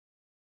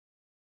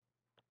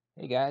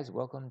Hey guys,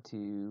 welcome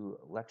to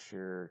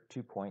lecture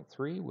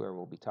 2.3, where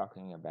we'll be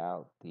talking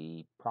about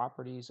the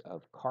properties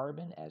of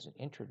carbon as an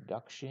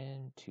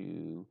introduction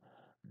to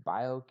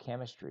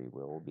biochemistry,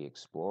 where we'll be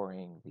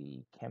exploring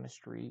the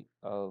chemistry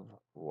of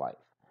life.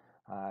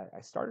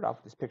 I started off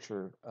with this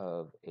picture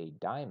of a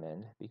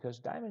diamond because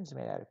diamonds are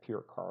made out of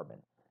pure carbon,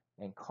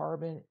 and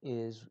carbon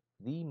is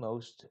the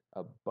most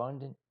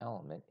abundant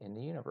element in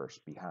the universe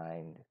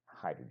behind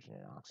hydrogen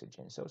and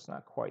oxygen. So it's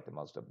not quite the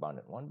most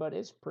abundant one, but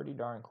it's pretty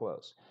darn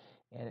close.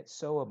 And it's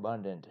so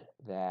abundant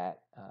that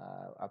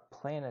a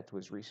planet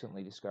was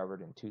recently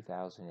discovered in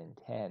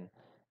 2010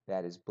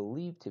 that is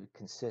believed to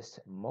consist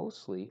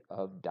mostly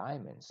of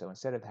diamonds. So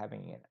instead of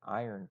having an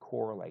iron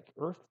core like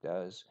Earth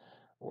does,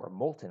 or a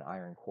molten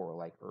iron core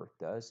like Earth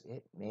does,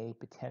 it may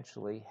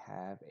potentially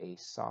have a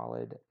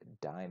solid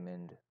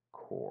diamond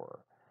core.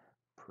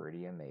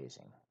 Pretty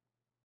amazing.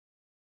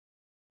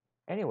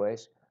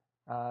 Anyways,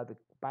 the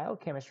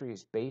biochemistry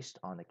is based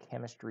on the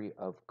chemistry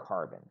of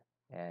carbon.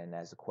 And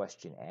as the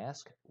question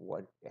asks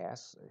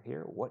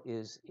here, what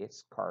is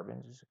its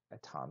carbon's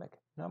atomic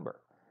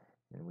number?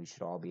 And we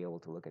should all be able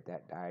to look at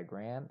that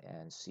diagram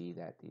and see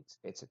that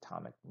its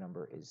atomic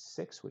number is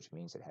 6, which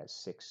means it has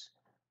 6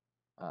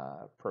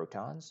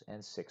 protons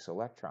and 6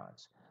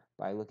 electrons.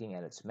 By looking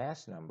at its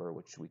mass number,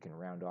 which we can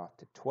round off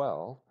to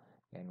 12,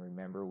 and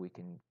remember we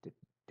can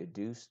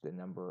deduce the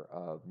number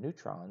of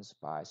neutrons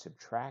by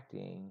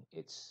subtracting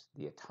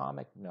the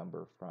atomic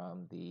number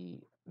from the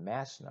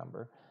mass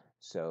number.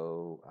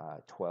 So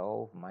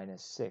 12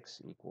 minus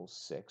 6 equals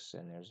 6,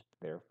 and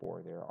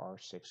therefore there are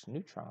 6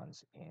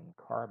 neutrons in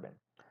carbon.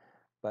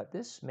 But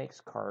this makes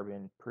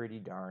carbon pretty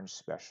darn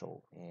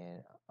special,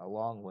 and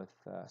along with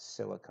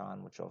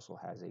silicon, which also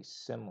has a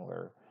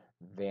similar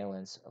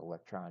valence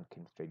electron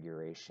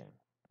configuration.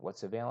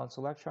 What's a valence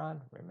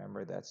electron?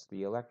 Remember, that's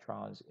the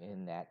electrons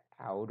in that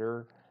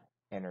outer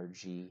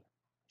energy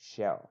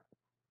shell.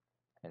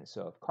 And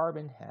so if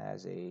carbon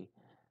has a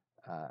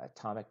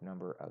atomic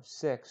number of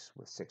 6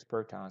 with 6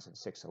 protons and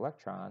 6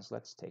 electrons,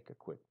 let's take a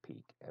quick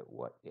peek at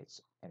what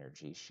its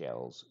energy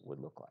shells would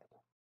look like.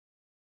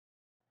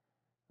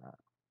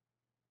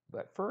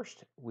 But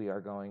first, we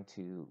are going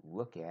to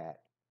look at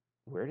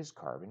where does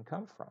carbon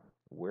come from?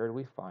 Where do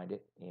we find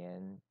it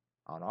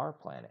on our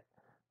planet?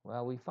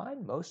 Well, we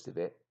find most of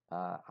it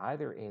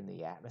either in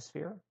the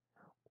atmosphere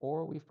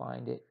or we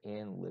find it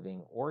in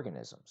living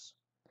organisms.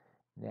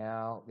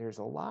 Now, there's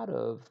a lot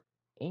of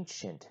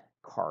ancient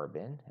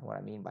carbon, and what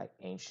I mean by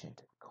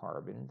ancient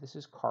carbon, this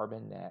is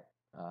carbon that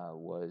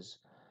was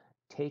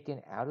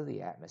taken out of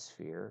the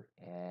atmosphere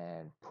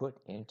and put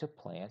into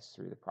plants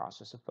through the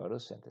process of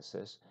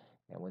photosynthesis.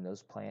 And when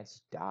those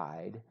plants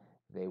died,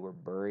 they were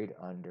buried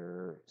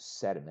under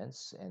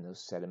sediments, and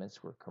those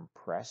sediments were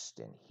compressed,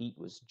 and heat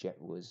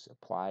was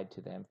applied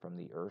to them from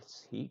the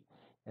Earth's heat.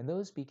 And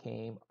those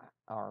became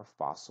our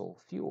fossil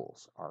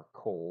fuels, our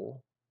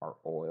coal, our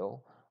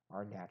oil,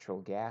 our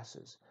natural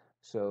gases.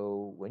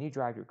 So when you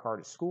drive your car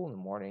to school in the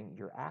morning,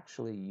 you're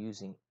actually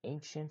using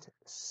ancient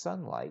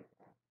sunlight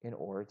in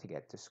order to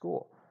get to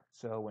school.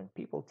 So when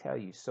people tell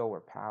you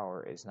solar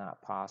power is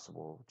not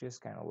possible,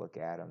 just kind of look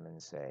at them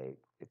and say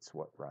it's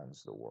what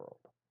runs the world.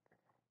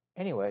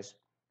 Anyways,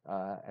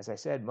 as I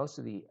said, most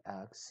of the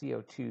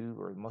CO2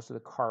 or most of the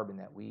carbon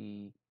that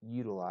we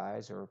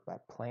utilize or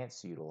that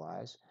plants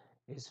utilize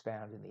is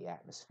found in the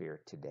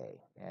atmosphere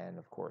today. And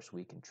of course,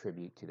 we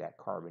contribute to that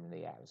carbon in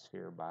the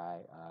atmosphere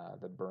by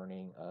the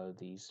burning of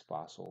these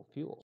fossil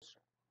fuels.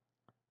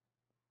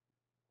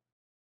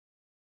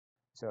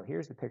 So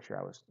here's the picture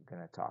I was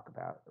going to talk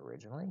about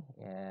originally,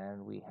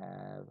 and we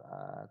have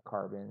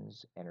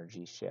carbon's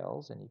energy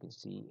shells, and you can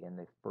see in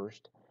the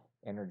first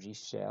energy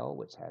shell,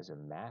 which has a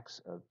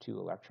max of 2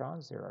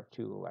 electrons, there are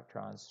 2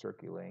 electrons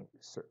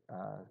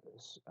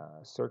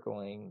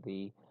circling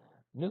the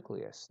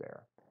nucleus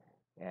there.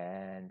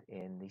 And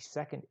in the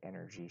second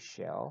energy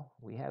shell,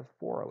 we have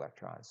 4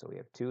 electrons. So we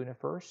have 2 in the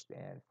first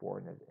and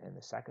 4 in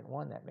the second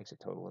one. That makes a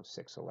total of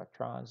 6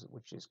 electrons,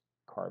 which is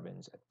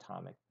carbon's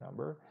atomic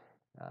number.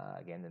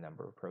 Again, the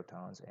number of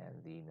protons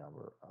and the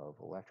number of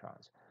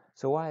electrons.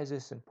 So why is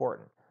this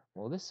important?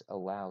 Well, this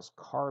allows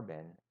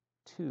carbon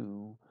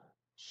to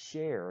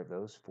share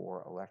those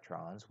 4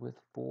 electrons with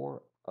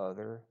 4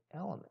 other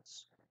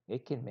elements.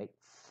 It can make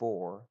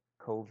 4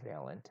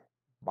 covalent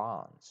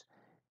bonds.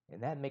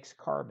 And that makes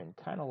carbon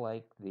kind of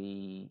like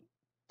the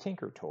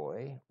Tinker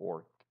Toy,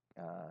 or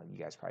you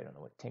guys probably don't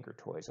know what Tinker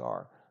Toys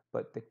are,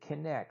 but the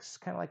connects,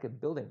 kind of like a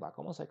building block,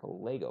 almost like a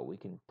Lego. We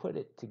can put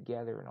it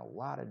together in a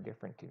lot of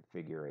different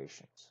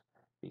configurations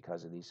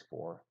because of these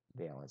 4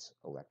 valence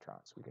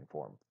electrons. We can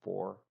form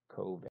 4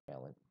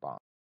 covalent bonds.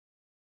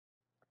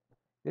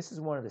 This is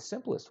one of the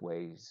simplest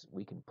ways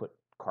we can put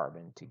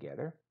carbon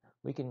together.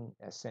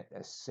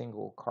 A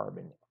single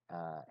carbon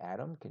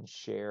atom can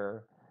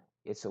share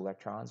its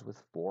electrons with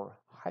 4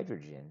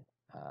 hydrogen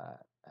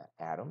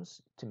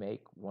atoms to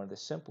make one of the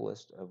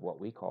simplest of what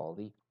we call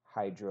the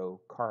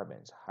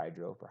hydrocarbons.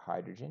 Hydro for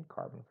hydrogen,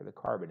 carbon for the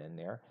carbon in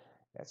there.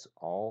 That's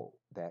all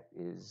that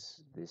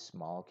is this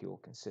molecule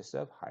consists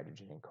of,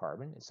 hydrogen and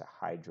carbon. It's a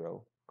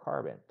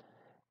hydrocarbon.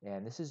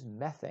 And this is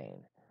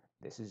methane.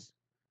 This is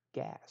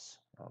gas.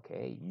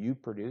 Okay, you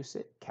produce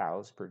it,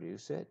 cows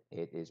produce it.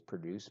 It is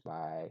produced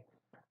by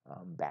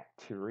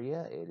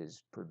bacteria. It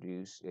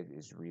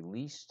is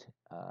released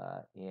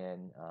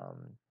in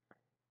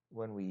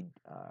when we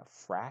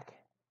frack,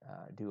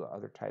 do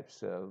other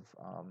types of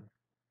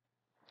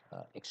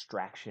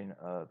extraction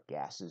of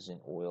gases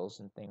and oils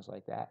and things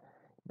like that.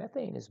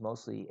 Methane is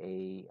mostly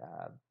a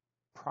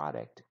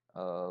product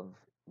of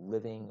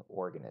living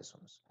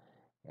organisms,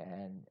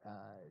 and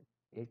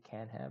it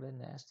can have a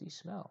nasty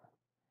smell.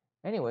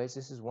 Anyways,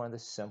 this is one of the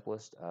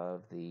simplest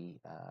of the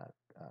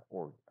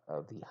or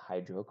of the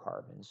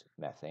hydrocarbons,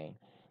 methane,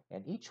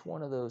 and each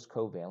one of those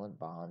covalent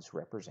bonds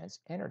represents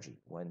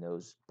energy. When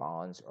those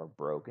bonds are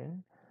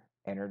broken,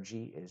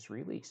 energy is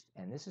released,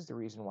 and this is the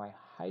reason why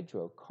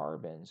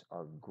hydrocarbons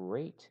are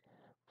great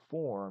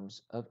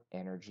forms of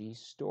energy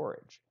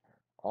storage.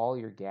 All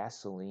your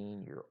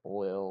gasoline, your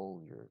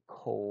oil, your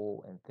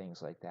coal, and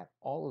things like that,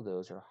 all of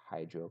those are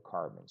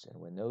hydrocarbons. And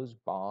when those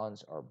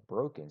bonds are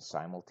broken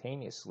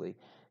simultaneously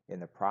in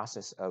the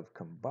process of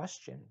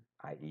combustion,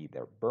 i.e.,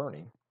 they're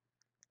burning,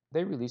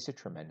 they release a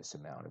tremendous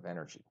amount of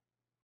energy.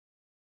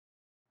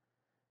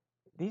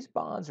 These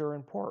bonds are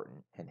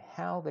important, and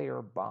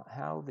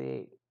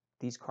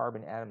these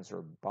carbon atoms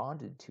are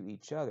bonded to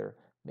each other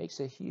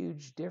makes a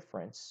huge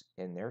difference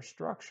in their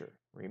structure.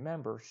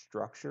 Remember,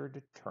 structure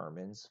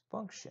determines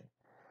function.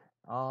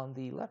 On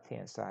the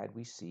left-hand side,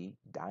 we see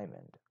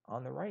diamond.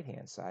 On the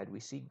right-hand side,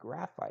 we see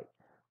graphite.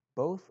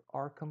 Both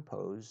are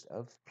composed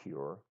of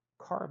pure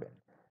carbon.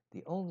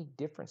 The only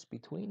difference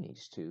between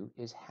these two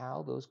is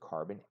how those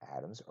carbon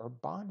atoms are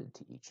bonded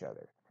to each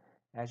other.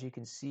 As you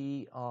can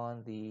see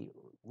on the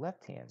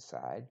left-hand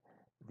side,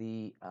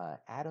 the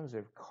atoms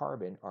of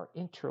carbon are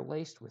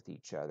interlaced with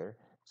each other,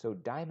 so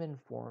diamond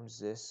forms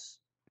this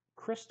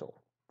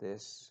crystal,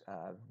 this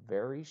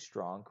very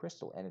strong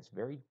crystal, and it's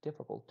very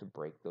difficult to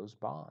break those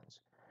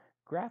bonds.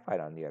 Graphite,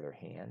 on the other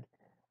hand,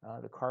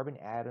 the carbon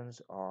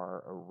atoms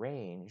are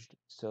arranged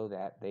so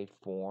that they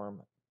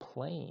form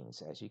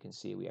planes. As you can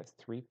see, we have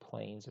 3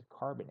 planes of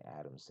carbon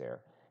atoms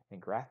there,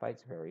 and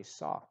graphite's very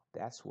soft.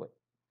 That's what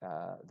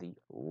the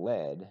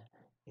lead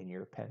in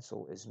your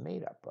pencil is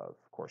made up of.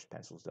 Of course,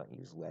 pencils don't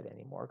use lead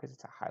anymore because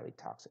it's a highly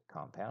toxic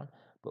compound,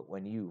 but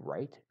when you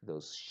write,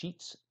 those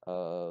sheets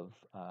of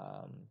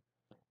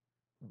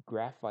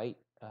graphite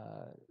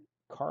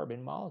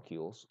carbon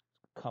molecules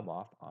come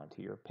off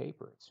onto your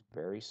paper. It's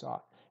very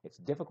soft. It's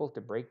difficult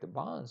to break the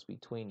bonds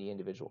between the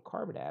individual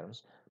carbon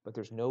atoms, but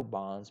there's no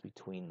bonds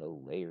between the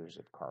layers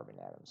of carbon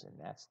atoms, and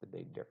that's the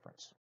big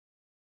difference.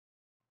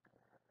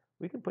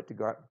 We can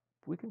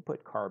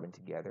put carbon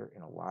together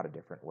in a lot of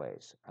different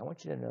ways. I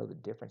want you to know the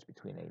difference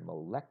between a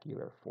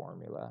molecular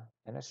formula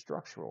and a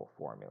structural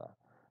formula.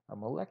 A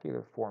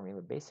molecular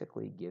formula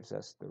basically gives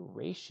us the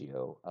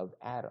ratio of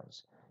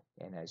atoms.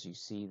 And as you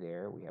see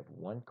there, we have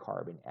 1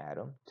 carbon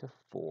atom to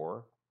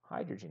 4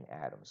 hydrogen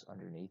atoms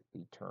underneath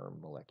the term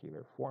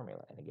molecular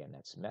formula. And again,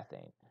 that's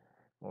methane.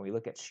 When we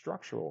look at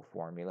structural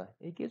formula,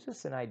 it gives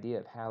us an idea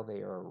of how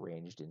they are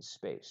arranged in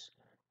space.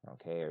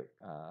 Okay,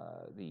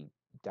 the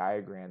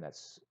diagram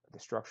that's the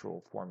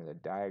structural formula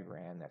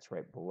diagram that's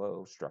right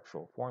below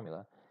structural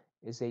formula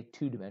is a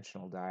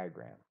 2-dimensional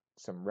diagram.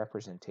 Some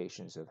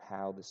representations of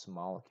how this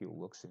molecule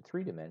looks in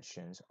 3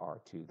 dimensions are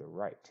to the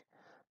right.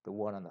 The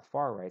one on the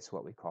far right is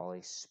what we call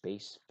a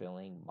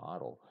space-filling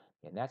model,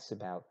 and that's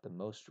about the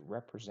most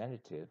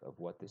representative of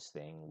what this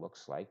thing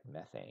looks like,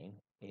 methane,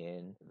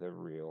 in the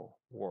real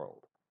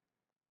world.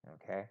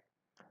 Okay?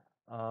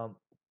 Um,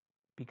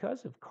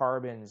 because of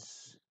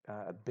carbon's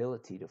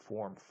ability to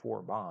form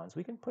 4 bonds,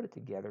 we can put it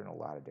together in a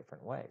lot of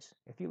different ways.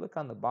 If you look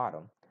on the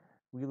bottom,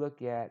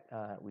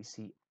 we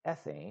see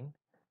ethane,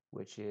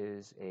 which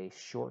is a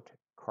short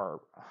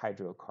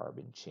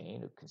hydrocarbon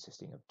chain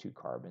consisting of 2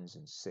 carbons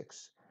and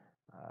 6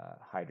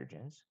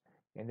 hydrogens.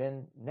 And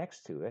then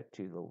next to it,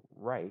 to the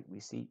right, we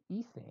see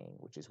ethane,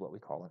 which is what we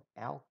call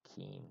an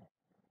alkene.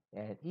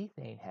 And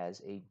ethane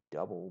has a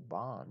double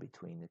bond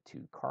between the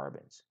 2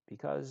 carbons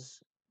because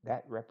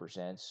that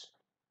represents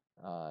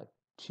uh,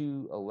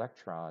 2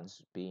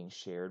 electrons being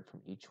shared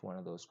from each one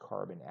of those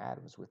carbon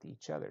atoms with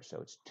each other. So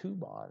it's 2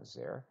 bonds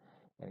there.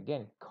 And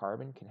again,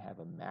 carbon can have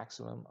a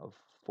maximum of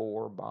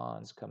 4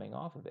 bonds coming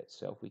off of it.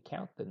 So if we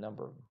count the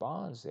number of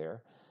bonds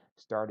there,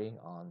 starting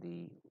on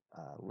the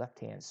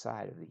left-hand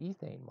side of the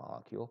ethane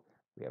molecule,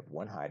 we have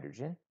 1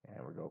 hydrogen,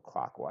 and we go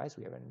clockwise,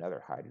 we have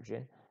another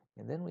hydrogen,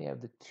 and then we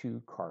have the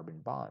 2 carbon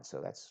bonds. So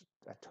that's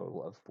a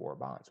total of 4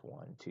 bonds,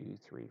 1, 2,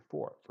 3,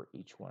 4, for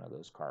each one of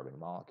those carbon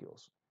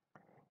molecules.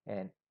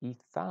 And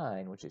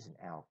ethyne, which is an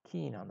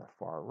alkene on the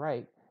far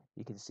right,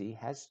 you can see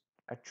has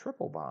a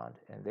triple bond,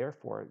 and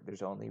therefore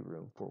there's only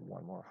room for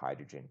 1 more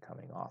hydrogen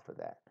coming off of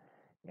that.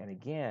 And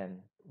again,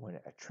 when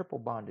a triple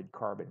bonded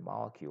carbon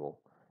molecule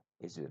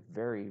is a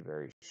very,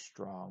 very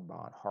strong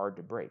bond, hard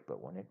to break,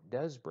 but when it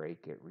does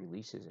break, it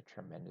releases a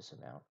tremendous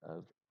amount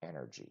of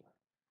energy.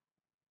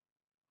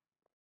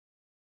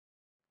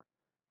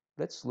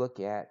 let's look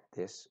at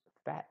this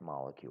fat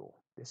molecule.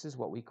 This is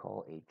what we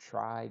call a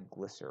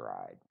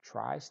triglyceride.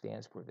 Tri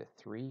stands for the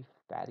three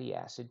fatty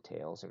acid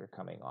tails that are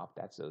coming off.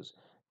 That's those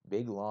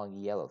big long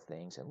yellow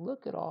things. And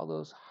look at all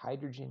those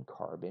hydrogen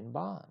carbon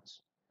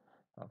bonds.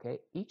 Okay,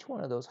 each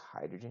one of those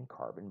hydrogen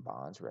carbon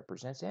bonds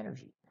represents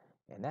energy.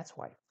 And that's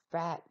why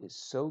fat is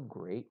so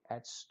great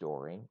at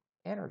storing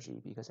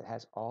energy because it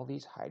has all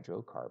these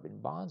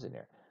hydrocarbon bonds in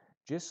there.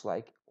 Just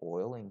like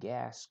oil and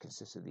gas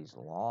consists of these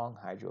long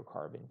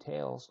hydrocarbon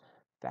tails,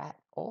 fat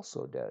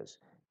also does.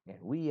 And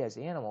we as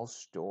animals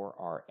store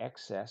our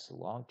excess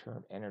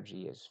long-term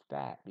energy as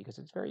fat because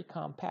it's very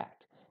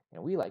compact.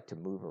 And we like to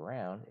move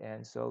around.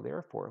 And so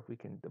therefore, if we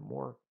can, the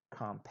more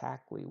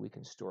compactly we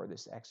can store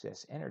this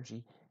excess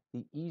energy,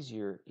 the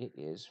easier it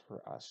is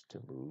for us to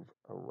move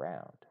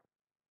around.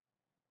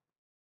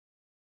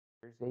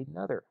 There's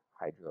another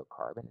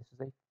hydrocarbon.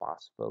 This is a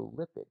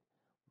phospholipid.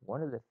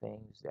 One of the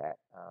things that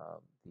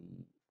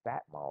the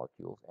fat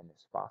molecules and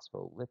this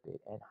phospholipid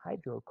and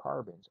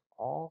hydrocarbons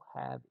all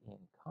have in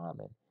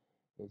common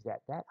is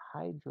that that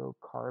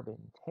hydrocarbon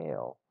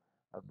tail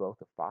of both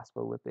the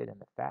phospholipid and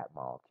the fat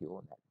molecule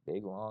and that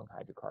big long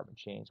hydrocarbon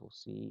chains we'll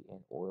see in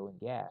oil and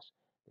gas,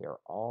 they are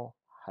all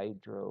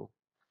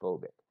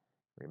hydrophobic.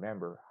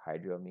 Remember,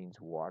 hydro means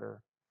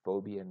water,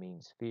 phobia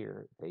means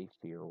fear. They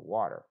fear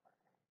water.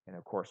 And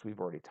of course, we've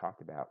already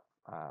talked about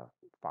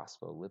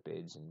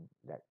phospholipids and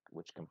that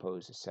which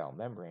compose the cell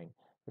membrane.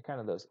 They're kind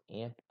of those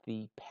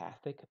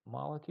amphipathic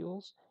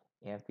molecules.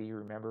 Amphi,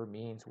 remember,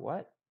 means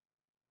what?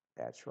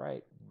 That's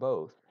right,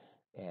 both.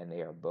 And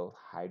they are both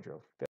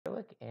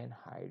hydrophilic and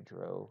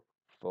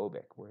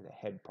hydrophobic, where the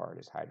head part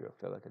is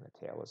hydrophilic and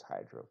the tail is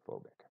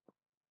hydrophobic.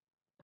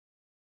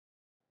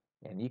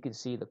 And you can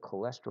see the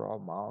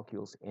cholesterol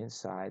molecules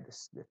inside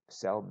the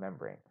cell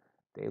membrane.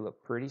 They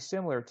look pretty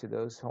similar to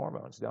those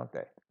hormones, don't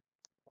they?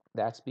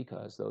 That's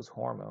because those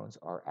hormones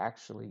are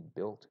actually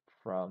built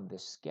from the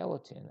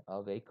skeleton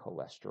of a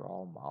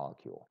cholesterol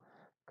molecule.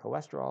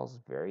 Cholesterol is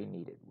very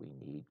needed. We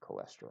need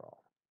cholesterol.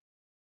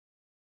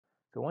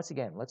 So once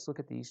again, let's look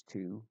at these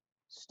two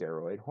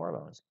steroid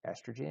hormones,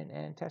 estrogen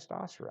and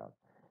testosterone.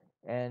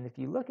 And if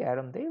you look at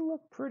them, they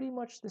look pretty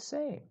much the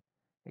same,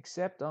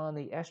 except on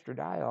the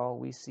estradiol,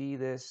 we see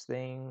this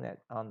thing that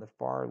on the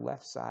far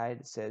left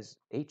side it says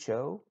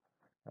HO,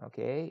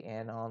 okay,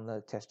 and on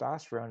the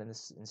testosterone,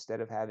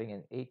 instead of having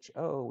an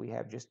HO, we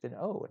have just an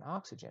O, an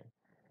oxygen.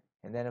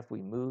 And then if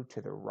we move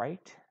to the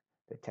right,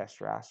 the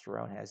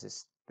testosterone has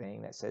this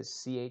thing that says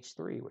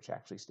CH3, which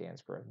actually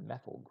stands for a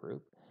methyl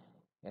group.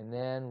 And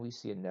then we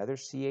see another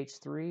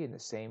CH3 in the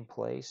same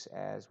place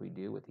as we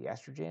do with the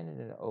estrogen and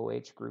an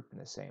OH group in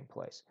the same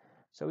place.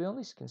 So we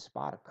only can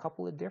spot a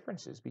couple of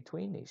differences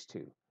between these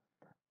two.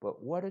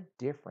 But what a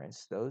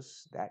difference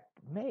that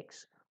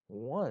makes.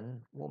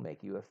 One will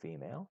make you a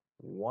female,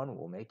 one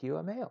will make you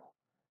a male.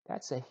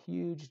 That's a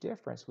huge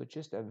difference with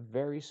just a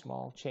very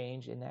small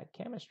change in that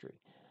chemistry.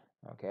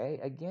 Okay,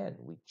 again,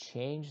 we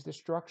change the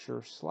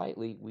structure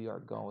slightly, we are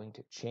going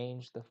to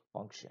change the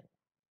function.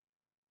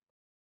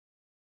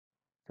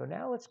 So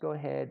now let's go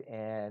ahead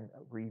and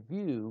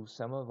review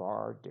some of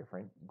our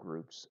different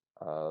groups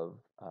of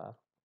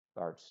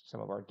some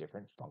of our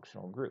different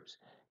functional groups.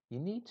 You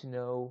need to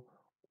know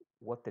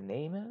what the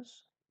name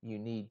is, you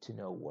need to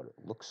know what it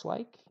looks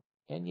like,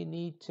 and you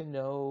need to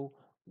know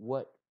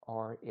what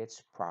are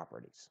its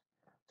properties.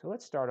 So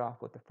let's start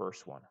off with the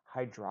first one,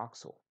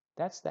 hydroxyl.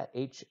 That's that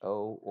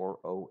HO or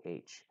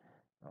OH.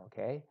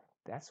 Okay,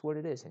 that's what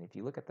it is. And if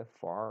you look at the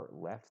far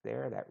left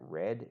there, that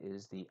red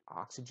is the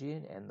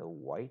oxygen and the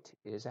white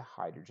is a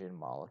hydrogen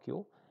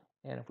molecule.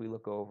 And if we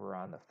look over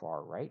on the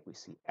far right, we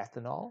see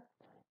ethanol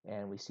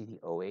and we see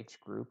the OH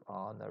group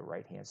on the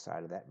right-hand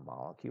side of that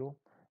molecule.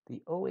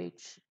 The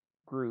OH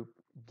group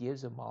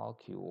gives a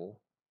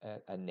molecule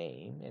a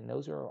name, and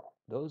those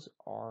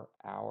are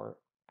our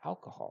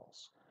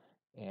alcohols.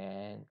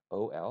 And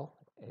OL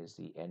is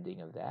the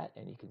ending of that,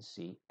 and you can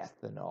see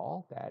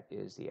ethanol, that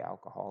is the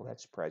alcohol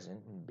that's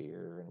present in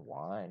beer and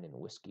wine and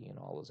whiskey and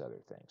all those other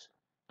things.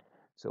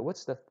 So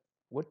what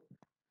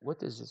what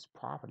does this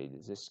property,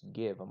 does this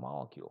give a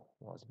molecule?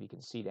 Well, as you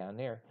can see down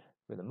there,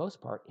 for the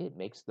most part, it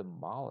makes the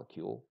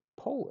molecule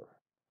polar.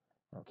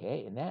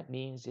 Okay, and that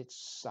means it's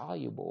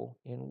soluble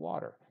in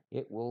water.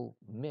 It will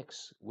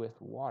mix with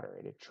water.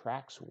 It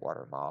attracts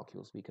water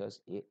molecules because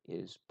it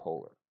is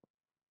polar.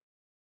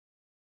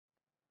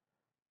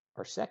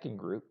 Our second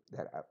group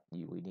that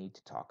we need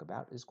to talk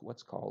about is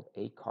what's called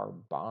a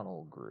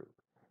carbonyl group.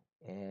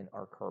 And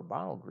our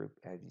carbonyl group,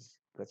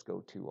 let's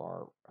go to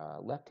our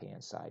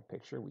left-hand side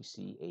picture. We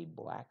see a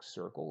black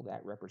circle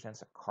that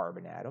represents a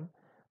carbon atom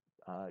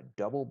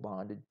double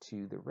bonded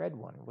to the red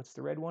one. What's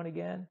the red one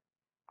again?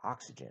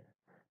 Oxygen.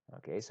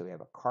 Okay, so we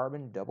have a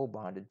carbon double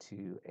bonded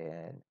to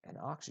an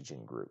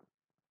oxygen group.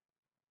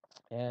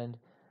 And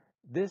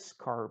this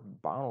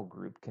carbonyl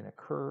group can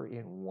occur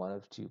in one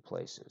of two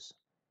places.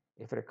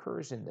 If it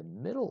occurs in the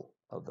middle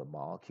of the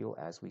molecule,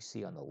 as we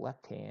see on the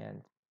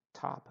left-hand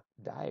top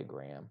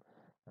diagram,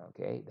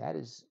 okay, that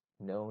is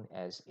known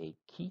as a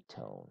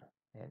ketone,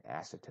 and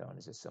acetone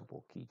is a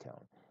simple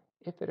ketone.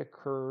 If it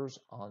occurs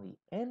on the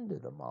end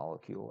of the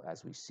molecule,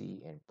 as we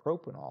see in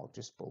propanol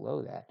just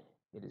below that,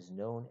 it is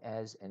known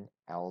as an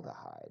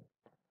aldehyde.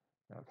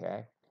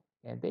 Okay,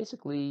 and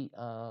basically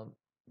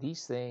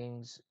these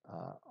things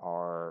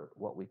are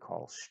what we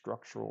call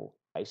structural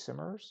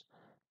isomers,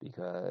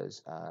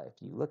 because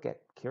if you look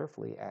at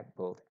carefully at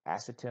both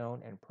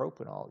acetone and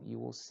propanol, you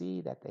will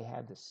see that they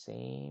have the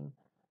same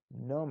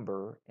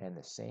number and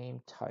the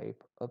same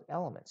type of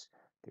elements.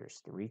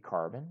 There's 3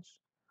 carbons,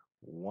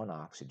 1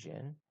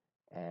 oxygen,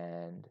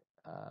 and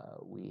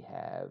we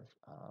have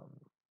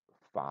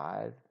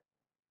 5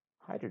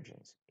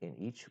 hydrogens in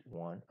each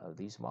one of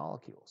these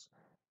molecules.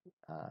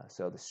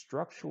 So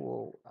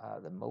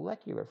the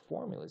molecular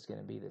formula is going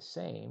to be the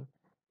same.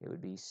 It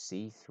would be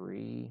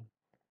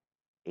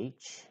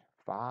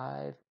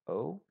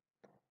C3H5O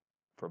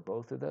for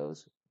both of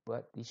those,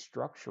 but the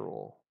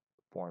structural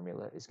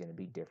formula is going to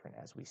be different,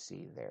 as we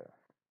see there.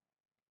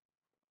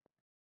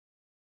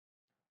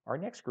 Our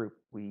next group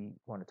we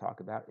want to talk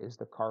about is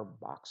the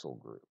carboxyl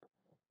group.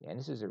 And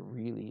this is a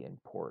really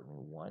important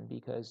one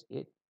because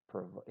it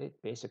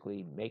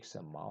basically makes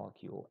a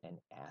molecule an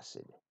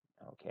acid.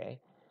 Okay,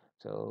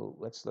 so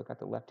let's look at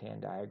the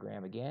left-hand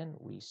diagram again.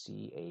 We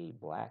see a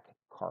black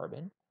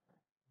carbon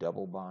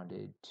double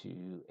bonded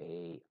to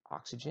a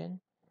oxygen,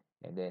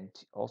 and then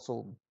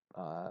also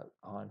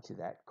onto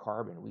that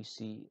carbon we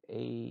see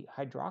a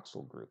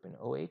hydroxyl group, an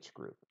OH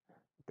group,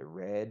 the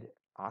red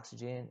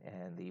oxygen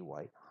and the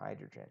white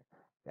hydrogen.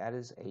 That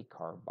is a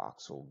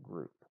carboxyl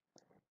group.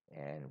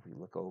 And if we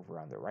look over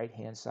on the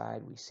right-hand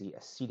side, we see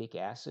acetic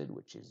acid,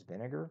 which is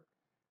vinegar.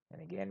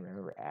 And again,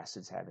 remember,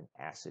 acids have an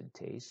acid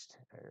taste,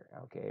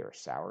 or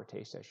sour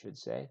taste, I should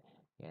say.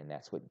 And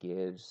that's what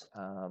gives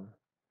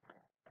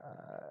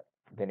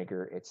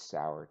vinegar its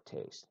sour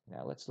taste.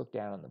 Now let's look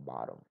down on the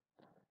bottom.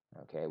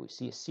 Okay, we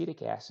see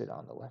acetic acid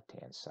on the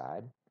left-hand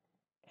side.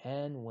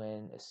 And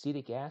when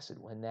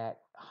that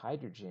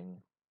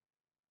hydrogen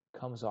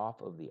comes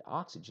off of the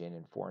oxygen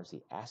and forms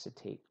the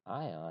acetate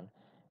ion,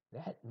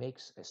 that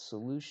makes a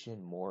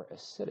solution more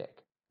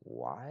acidic.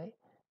 Why?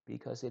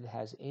 Because it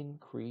has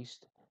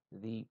increased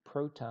the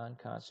proton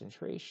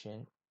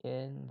concentration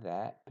in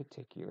that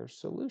particular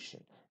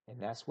solution.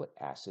 And that's what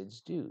acids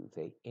do.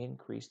 They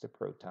increase the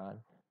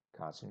proton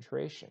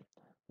concentration.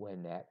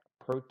 When that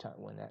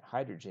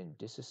hydrogen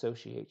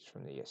dissociates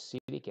from the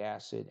acetic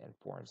acid and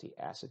forms the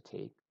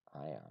acetate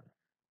ion.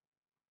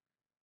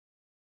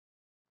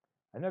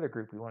 Another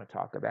group we want to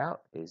talk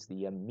about is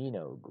the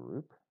amino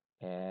group.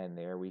 And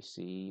there we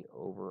see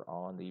over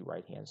on the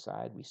right-hand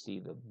side, we see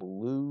the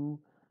blue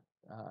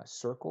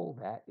circle.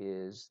 That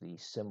is the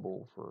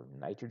symbol for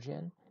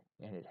nitrogen.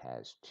 And it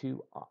has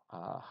 2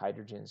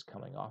 hydrogens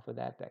coming off of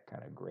that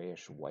kind of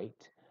grayish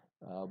white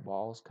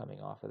balls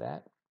coming off of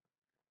that.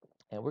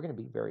 And we're going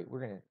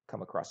to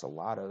come across a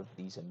lot of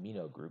these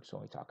amino groups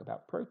when we talk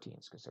about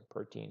proteins, because the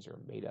proteins are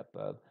made up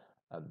of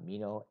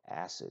amino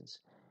acids.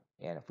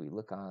 And if we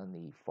look on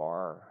the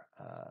far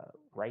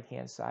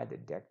right-hand side,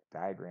 the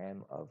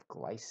diagram of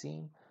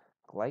glycine,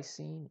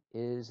 glycine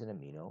is an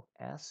amino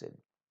acid.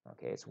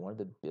 Okay, it's one of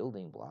the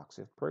building blocks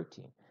of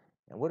protein.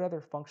 And what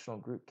other functional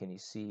group can you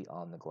see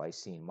on the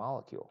glycine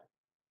molecule?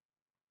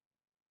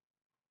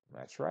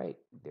 That's right.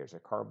 There's a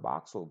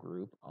carboxyl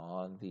group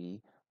on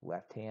the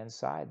left-hand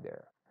side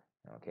there.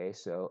 Okay,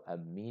 so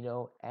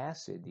amino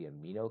acid, the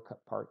amino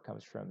part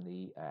comes from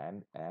the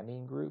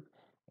amine group,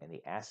 and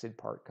the acid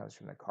part comes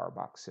from the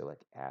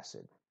carboxylic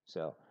acid.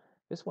 So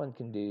this one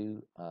can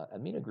do,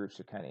 amino groups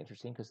are kind of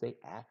interesting because they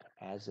act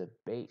as a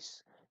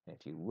base. And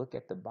if you look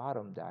at the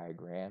bottom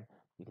diagram,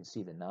 you can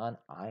see the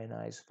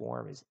non-ionized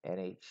form is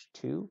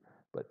NH2,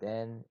 but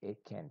then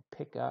it can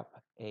pick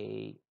up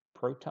a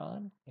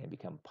proton and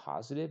become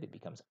positive. It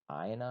becomes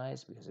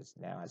ionized because it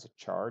now has a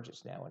charge.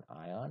 It's now an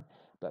ion.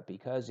 But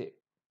because it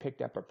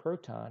picked up a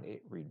proton,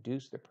 it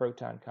reduced the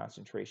proton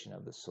concentration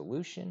of the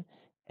solution,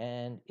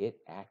 and it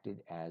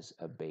acted as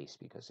a base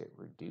because it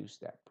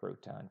reduced that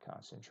proton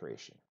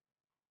concentration.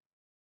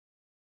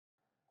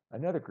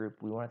 Another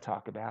group we want to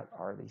talk about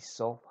are the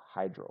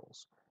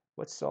sulfhydryls.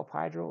 What's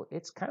sulfhydryl?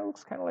 It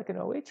looks kind of like an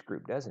OH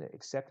group, doesn't it?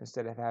 Except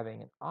instead of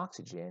having an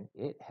oxygen,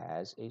 it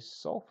has a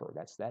sulfur.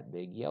 That's that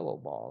big yellow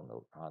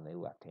ball on the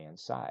left-hand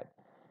side.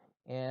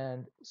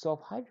 And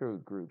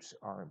sulfhydryl groups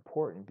are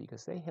important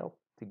because they help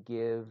to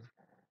give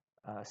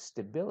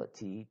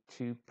stability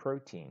to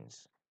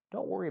proteins.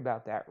 Don't worry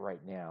about that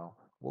right now.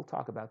 We'll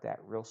talk about that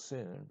real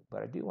soon,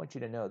 but I do want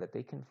you to know that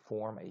they can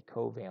form a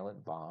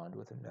covalent bond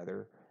with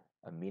another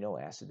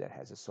amino acid that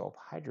has a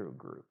sulfhydryl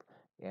group,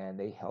 and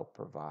they help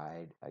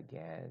provide,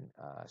 again,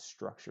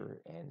 structure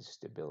and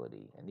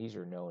stability. And these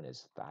are known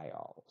as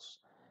thiols.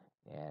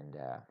 And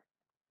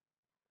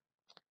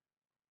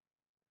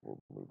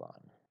we'll move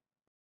on.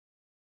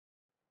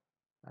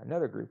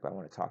 Another group I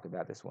want to talk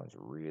about, this one's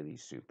really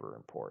super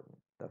important,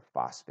 the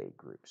phosphate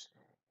groups.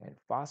 And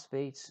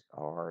phosphates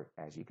are,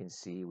 as you can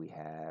see, we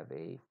have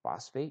a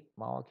phosphate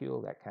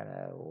molecule, that kind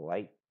of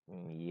light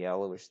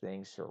yellowish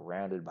thing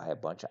surrounded by a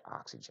bunch of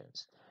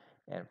oxygens.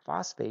 And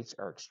phosphates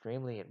are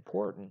extremely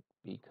important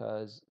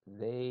because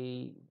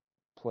they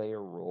play a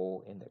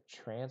role in the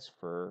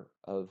transfer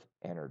of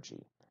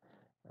energy,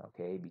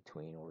 okay,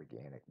 between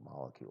organic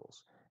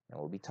molecules. And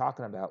we'll be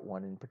talking about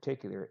one in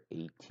particular,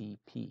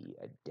 ATP,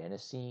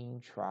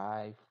 adenosine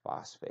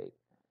triphosphate.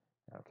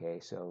 Okay,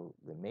 so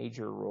the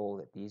major role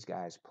that these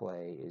guys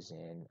play is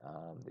in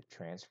the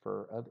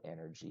transfer of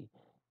energy.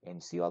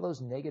 And see all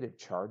those negative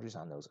charges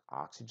on those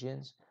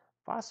oxygens?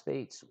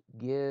 Phosphates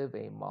give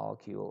a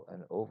molecule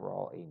an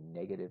overall a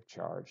negative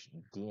charge.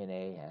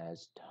 DNA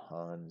has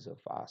tons of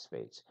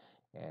phosphates,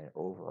 and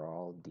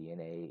overall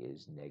DNA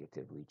is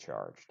negatively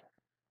charged.